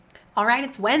All right,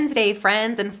 it's Wednesday,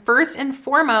 friends, and first and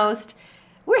foremost,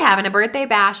 we're having a birthday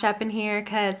bash up in here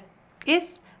because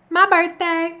it's my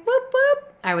birthday. Whoop,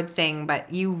 whoop. I would sing,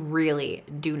 but you really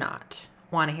do not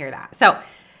want to hear that. So,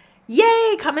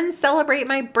 yay, come and celebrate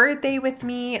my birthday with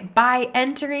me by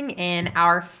entering in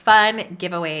our fun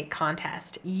giveaway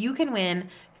contest. You can win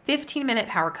 15-minute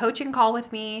power coaching call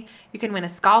with me. You can win a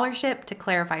scholarship to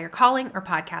Clarify Your Calling or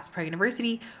Podcast Pro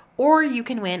University, or you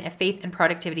can win a Faith and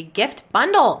Productivity gift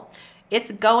bundle.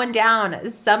 It's going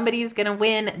down. Somebody's going to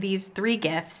win these 3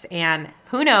 gifts, and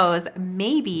who knows,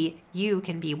 maybe you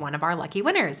can be one of our lucky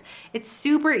winners. It's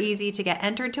super easy to get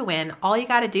entered to win. All you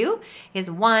got to do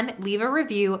is 1, leave a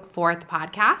review for the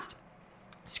podcast.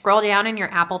 Scroll down in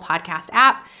your Apple Podcast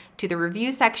app to the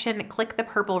review section, click the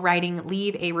purple writing,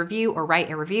 leave a review or write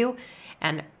a review,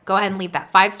 and go ahead and leave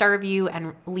that 5-star review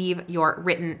and leave your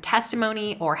written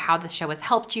testimony or how the show has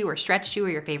helped you or stretched you or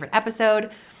your favorite episode.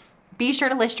 Be sure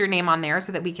to list your name on there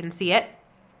so that we can see it.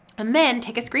 And then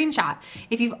take a screenshot.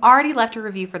 If you've already left a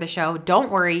review for the show,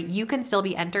 don't worry, you can still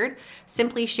be entered.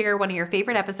 Simply share one of your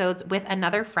favorite episodes with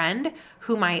another friend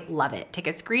who might love it. Take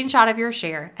a screenshot of your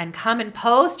share and come and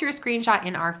post your screenshot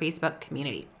in our Facebook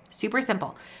community. Super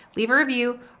simple. Leave a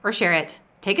review or share it.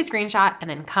 Take a screenshot and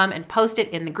then come and post it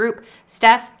in the group,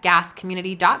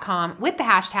 StephGassCommunity.com with the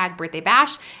hashtag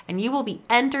BirthdayBash, and you will be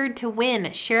entered to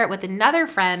win. Share it with another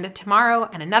friend tomorrow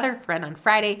and another friend on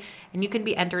Friday, and you can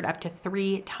be entered up to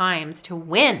 3 times to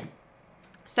win.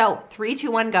 So 3,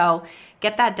 2, 1, go.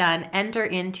 Get that done. Enter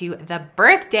into the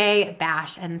birthday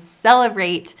bash and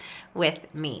celebrate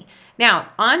with me. Now,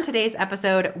 on today's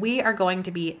episode, we are going to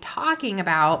be talking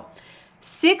about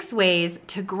 6 ways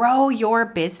to grow your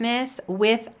business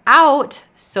without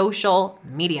social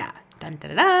media. Dun,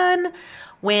 dun, dun, dun.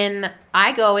 When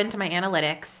I go into my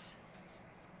analytics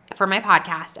for my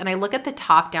podcast and I look at the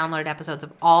top downloaded episodes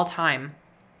of all time,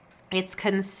 it's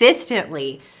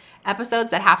consistently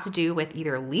episodes that have to do with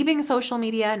either leaving social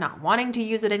media, not wanting to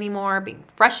use it anymore, being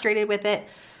frustrated with it.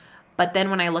 But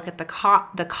then when I look at the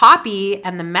copy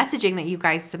and the messaging that you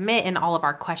guys submit in all of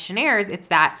our questionnaires, it's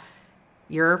that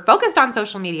you're focused on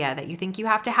social media, that you think you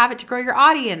have to have it to grow your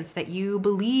audience, that you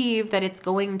believe that it's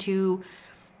going to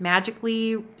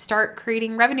magically start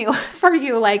creating revenue for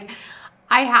you. Like,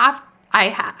 I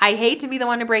hate to be the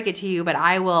one to break it to you, but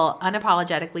I will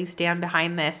unapologetically stand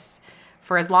behind this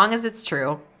for as long as it's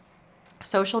true.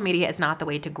 Social media is not the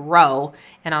way to grow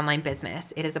an online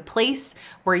business. It is a place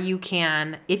where you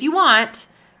can, if you want,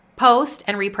 post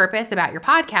and repurpose about your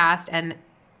podcast and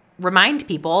remind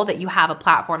people that you have a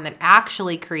platform that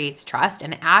actually creates trust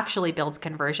and actually builds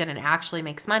conversion and actually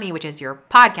makes money, which is your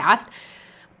podcast.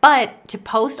 But to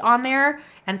post on there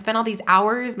and spend all these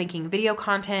hours making video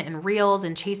content and reels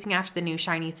and chasing after the new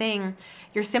shiny thing,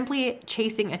 you're simply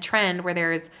chasing a trend where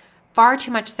there's far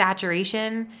too much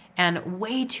saturation and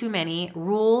way too many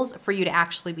rules for you to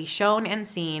actually be shown and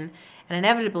seen. And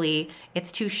inevitably,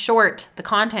 it's too short, the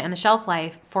content and the shelf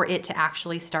life, for it to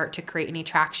actually start to create any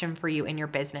traction for you in your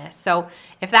business. So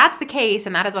if that's the case,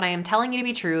 and that is what I am telling you to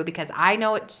be true, because I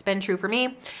know it's been true for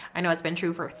me, I know it's been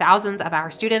true for thousands of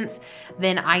our students,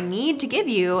 then I need to give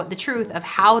you the truth of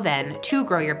how then to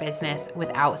grow your business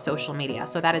without social media.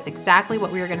 So that is exactly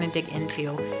what we are going to dig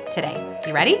into today.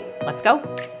 You ready? Let's go.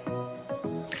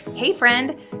 Hey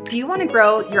friend, do you want to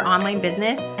grow your online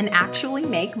business and actually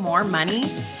make more money?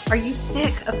 Are you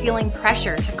sick of feeling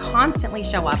pressure to constantly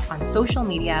show up on social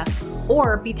media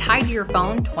or be tied to your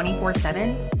phone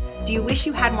 24/7? Do you wish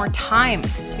you had more time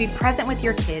to be present with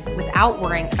your kids without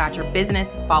worrying about your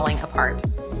business falling apart?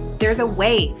 There's a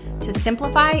way to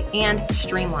simplify and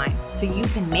streamline so you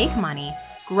can make money,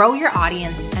 grow your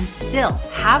audience, and still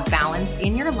have balance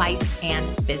in your life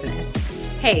and business.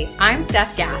 Hey, I'm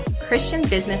Steph Gass, Christian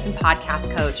business and podcast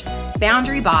coach,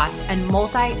 boundary boss, and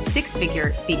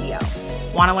multi-6-figure CEO.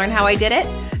 Want to learn how I did it?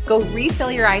 Go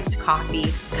refill your iced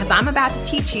coffee because I'm about to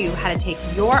teach you how to take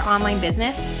your online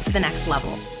business to the next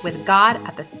level with God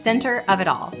at the center of it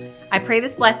all. I pray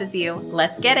this blesses you.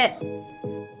 Let's get it.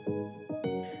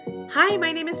 Hi,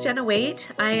 my name is Jenna Waite.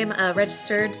 I am a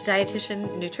registered dietitian,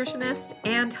 nutritionist,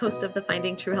 and host of the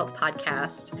Finding True Health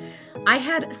podcast. I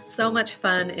had so much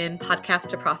fun in Podcast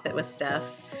to Profit with Steph.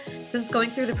 Since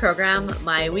going through the program,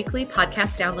 my weekly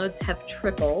podcast downloads have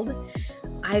tripled.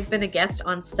 I've been a guest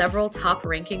on several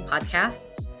top-ranking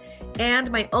podcasts,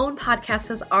 and my own podcast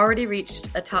has already reached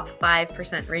a top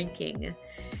 5% ranking.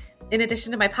 In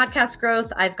addition to my podcast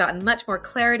growth, I've gotten much more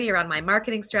clarity around my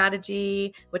marketing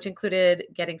strategy, which included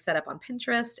getting set up on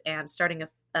Pinterest and starting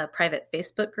a private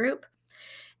Facebook group.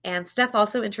 And Steph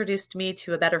also introduced me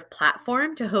to a better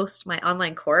platform to host my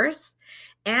online course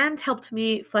and helped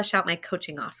me flesh out my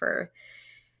coaching offer.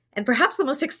 And perhaps the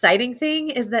most exciting thing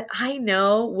is that I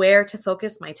know where to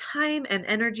focus my time and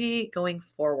energy going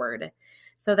forward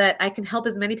so that I can help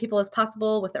as many people as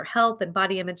possible with their health and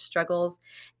body image struggles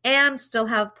and still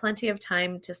have plenty of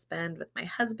time to spend with my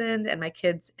husband and my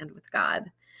kids and with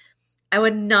God. I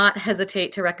would not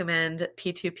hesitate to recommend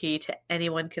P2P to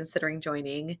anyone considering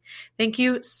joining. Thank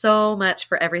you so much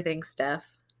for everything, Steph.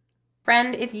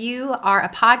 Friend, if you are a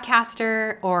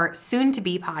podcaster or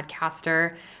soon-to-be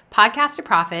podcaster, Podcast to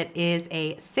Profit is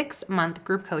a 6-month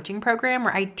group coaching program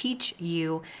where I teach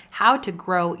you how to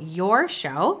grow your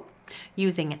show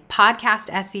using podcast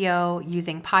SEO,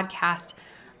 using podcast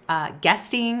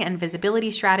guesting and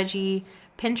visibility strategy,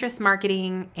 Pinterest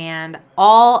marketing, and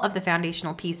all of the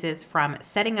foundational pieces from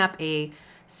setting up a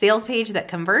sales page that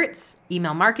converts,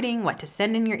 email marketing, what to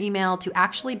send in your email, to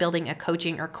actually building a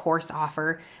coaching or course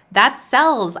offer that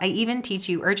sells. I even teach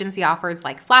you urgency offers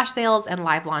like flash sales and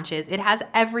live launches. It has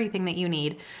everything that you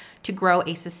need to grow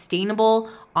a sustainable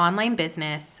online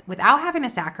business without having to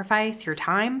sacrifice your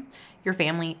time, your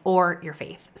family, or your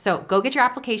faith. So go get your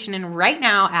application in right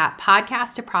now at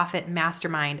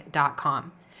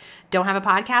podcasttoprofitmastermind.com. Don't have a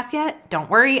podcast yet? Don't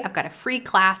worry. I've got a free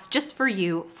class just for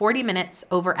you, 40 minutes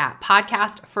over at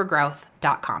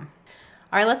podcastforgrowth.com.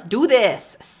 All right, let's do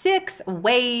this. 6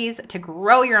 ways to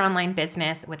grow your online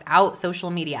business without social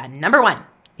media. Number 1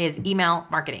 is email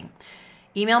marketing.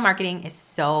 Email marketing is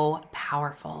so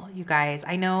powerful, you guys.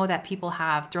 I know that people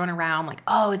have thrown around like,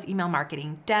 oh, is email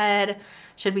marketing dead?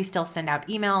 Should we still send out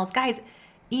emails? Guys,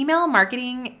 email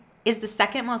marketing is the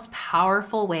second most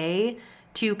powerful way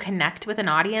to connect with an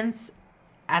audience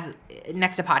as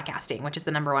next to podcasting, which is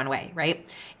the number 1 way, right?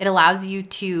 It allows you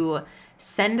to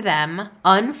send them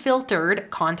unfiltered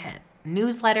content,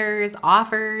 newsletters,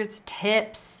 offers,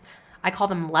 tips. I call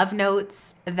them love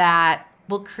notes that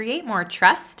will create more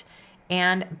trust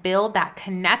and build that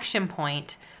connection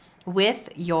point with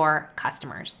your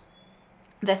customers.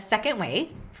 The second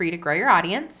way for you to grow your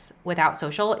audience without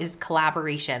social is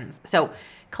collaborations. So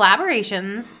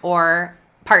collaborations or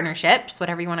partnerships,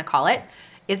 whatever you want to call it,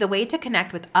 is a way to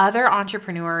connect with other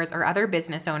entrepreneurs or other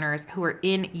business owners who are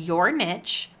in your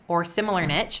niche or similar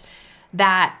niche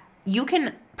that you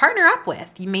can partner up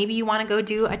with. Maybe you want to go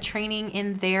do a training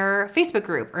in their Facebook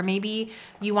group, or maybe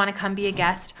you want to come be a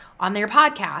guest on their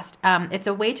podcast. It's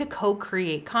a way to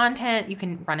co-create content. You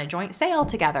can run a joint sale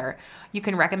together. You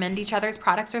can recommend each other's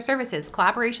products or services.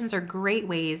 Collaborations are great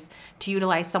ways to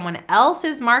utilize someone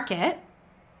else's market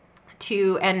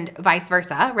and vice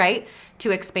versa, right?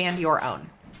 To expand your own.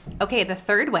 Okay, the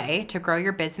third way to grow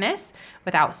your business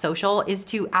without social is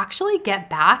to actually get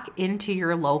back into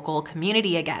your local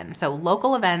community again. So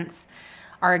local events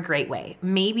are a great way.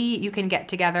 Maybe you can get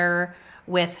together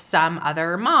with some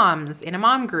other moms in a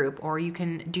mom group, or you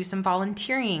can do some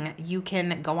volunteering. You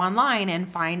can go online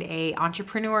and find a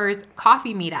entrepreneur's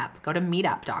coffee meetup. Go to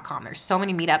meetup.com. There's so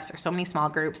many meetups, there's so many small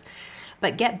groups,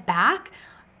 but get back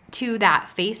to that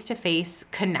face-to-face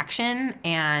connection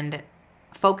and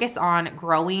focus on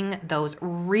growing those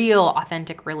real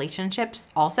authentic relationships.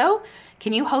 Also,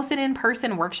 can you host an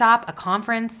in-person workshop, a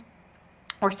conference,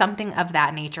 or something of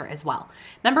that nature as well?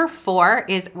 Number 4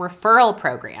 is referral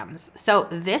programs. So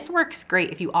this works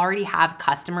great if you already have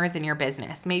customers in your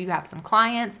business. Maybe you have some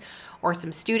clients or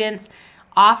some students.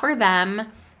 Offer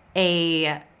them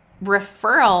a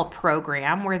referral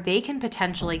program where they can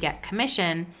potentially get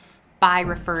commission by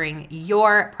referring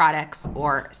your products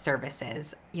or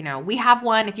services. You know, we have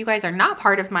one. If you guys are not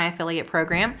part of my affiliate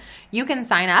program, you can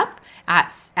sign up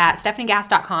at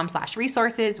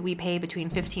stephaniegass.com/resources. We pay between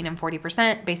 15 and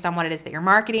 40% based on what it is that you're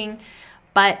marketing.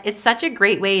 But it's such a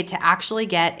great way to actually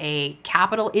get a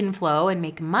capital inflow and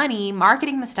make money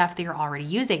marketing the stuff that you're already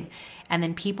using. And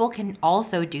then people can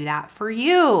also do that for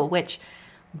you, which,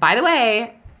 by the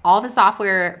way, all the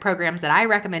software programs that I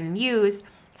recommend and use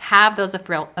have those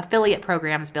affiliate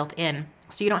programs built in,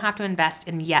 so you don't have to invest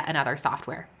in yet another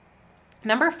software.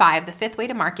 Number 5, the 5th way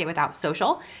to market without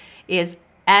social is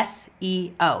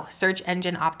SEO, search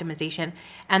engine optimization.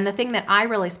 And the thing that I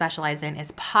really specialize in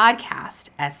is podcast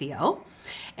SEO.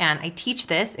 And I teach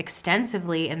this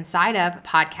extensively inside of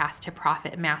Podcast to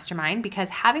Profit Mastermind, because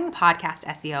having podcast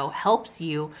SEO helps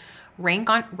you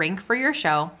rank for your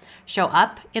show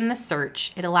up in the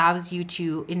search. It allows you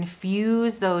to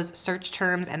infuse those search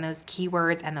terms and those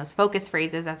keywords and those focus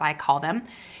phrases, as I call them,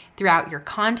 throughout your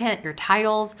content, your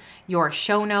titles, your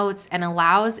show notes, and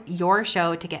allows your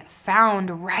show to get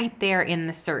found right there in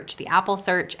the search, the Apple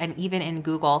search, and even in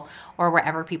Google or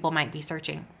wherever people might be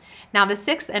searching. Now, the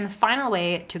 6th and final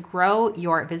way to grow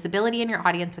your visibility in your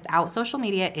audience without social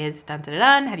media is, dun, dun,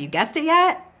 dun, have you guessed it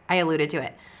yet? I alluded to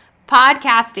it.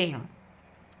 Podcasting.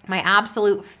 My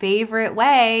absolute favorite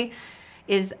way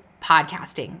is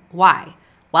podcasting. Why?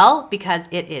 Well, because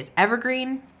it is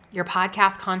evergreen. Your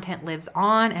podcast content lives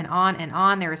on and on and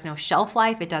on. There is no shelf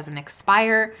life. It doesn't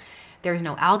expire. There's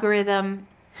no algorithm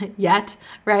yet,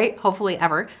 right? Hopefully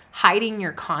ever, hiding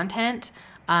your content.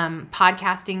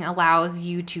 Podcasting allows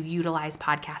you to utilize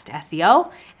podcast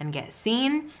SEO and get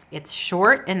seen. It's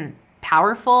short and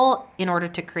powerful in order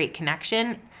to create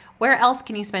connection. Where else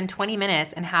can you spend 20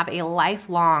 minutes and have a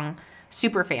lifelong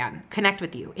super fan connect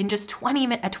with you in just a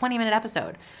 20-minute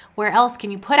episode? Where else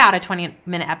can you put out a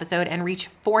 20-minute episode and reach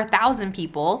 4,000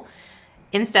 people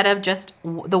instead of just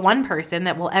the one person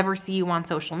that will ever see you on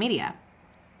social media?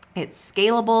 It's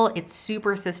scalable, it's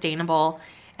super sustainable,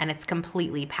 and it's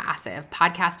completely passive.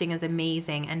 Podcasting is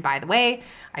amazing. And by the way,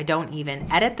 I don't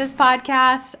even edit this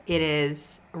podcast. It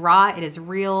is raw, it is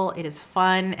real, it is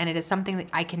fun, and it is something that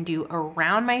I can do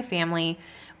around my family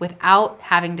without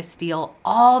having to steal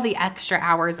all the extra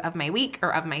hours of my week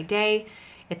or of my day.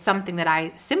 It's something that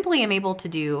I simply am able to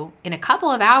do in a couple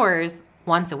of hours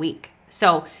once a week.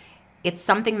 So it's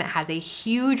something that has a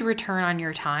huge return on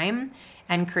your time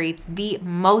and creates the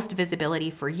most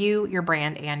visibility for you, your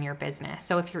brand, and your business.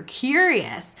 So if you're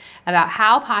curious about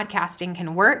how podcasting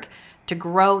can work to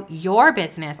grow your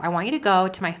business, I want you to go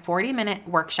to my 40-minute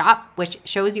workshop, which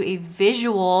shows you a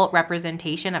visual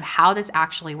representation of how this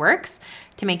actually works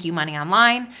to make you money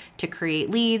online, to create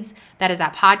leads. That is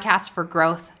at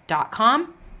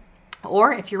podcastforgrowth.com.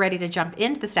 Or if you're ready to jump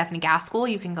into the Stephanie Gass School,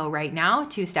 you can go right now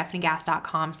to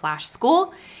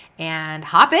stephaniegass.com/school and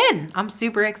hop in. I'm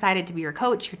super excited to be your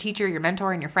coach, your teacher, your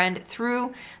mentor, and your friend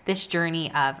through this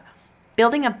journey of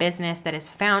building a business that is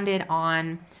founded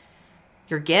on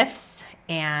your gifts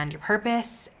and your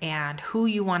purpose and who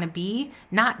you want to be,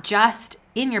 not just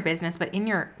in your business, but in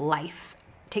your life.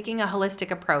 Taking a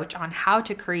holistic approach on how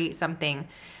to create something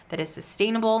that is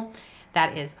sustainable,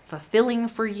 that is fulfilling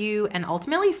for you, and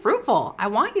ultimately fruitful. I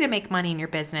want you to make money in your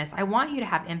business. I want you to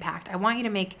have impact. I want you to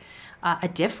make a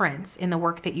difference in the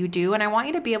work that you do, and I want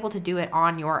you to be able to do it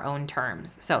on your own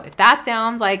terms. So if that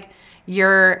sounds like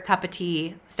your cup of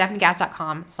tea,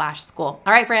 stephaniegass.com/school.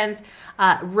 All right, friends,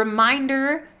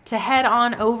 reminder to head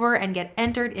on over and get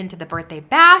entered into the birthday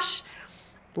bash.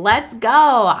 Let's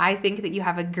go. I think that you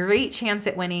have a great chance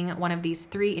at winning one of these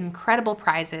 3 incredible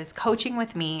prizes: coaching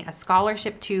with me, a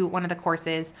scholarship to one of the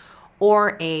courses,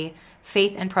 or a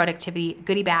faith and productivity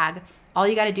goodie bag. All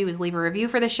you got to do is leave a review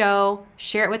for the show,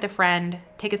 share it with a friend,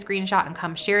 take a screenshot, and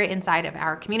come share it inside of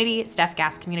our community,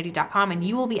 stephgasscommunity.com, and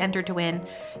you will be entered to win.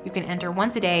 You can enter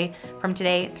once a day from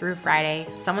today through Friday.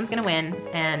 Someone's going to win,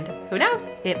 and who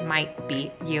knows? It might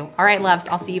be you. All right, loves,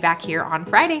 I'll see you back here on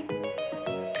Friday.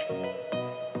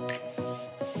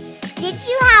 Did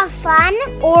you have fun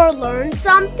or learn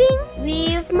something?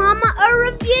 Leave Mama a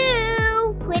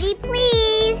review. Pretty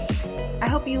please. I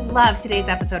hope you loved today's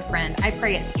episode, friend. I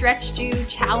pray it stretched you,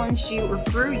 challenged you, or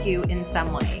grew you in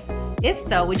some way. If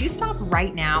so, would you stop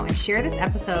right now and share this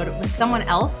episode with someone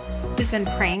else who's been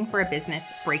praying for a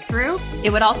business breakthrough?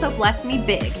 It would also bless me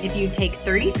big if you'd take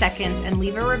 30 seconds and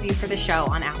leave a review for the show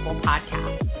on Apple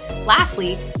Podcasts.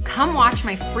 Lastly, come watch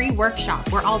my free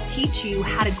workshop where I'll teach you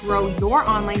how to grow your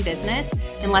online business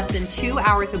in less than 2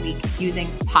 hours a week using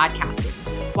podcasting.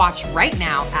 Watch right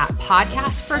now at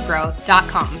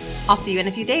podcastforgrowth.com. I'll see you in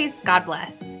a few days. God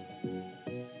bless.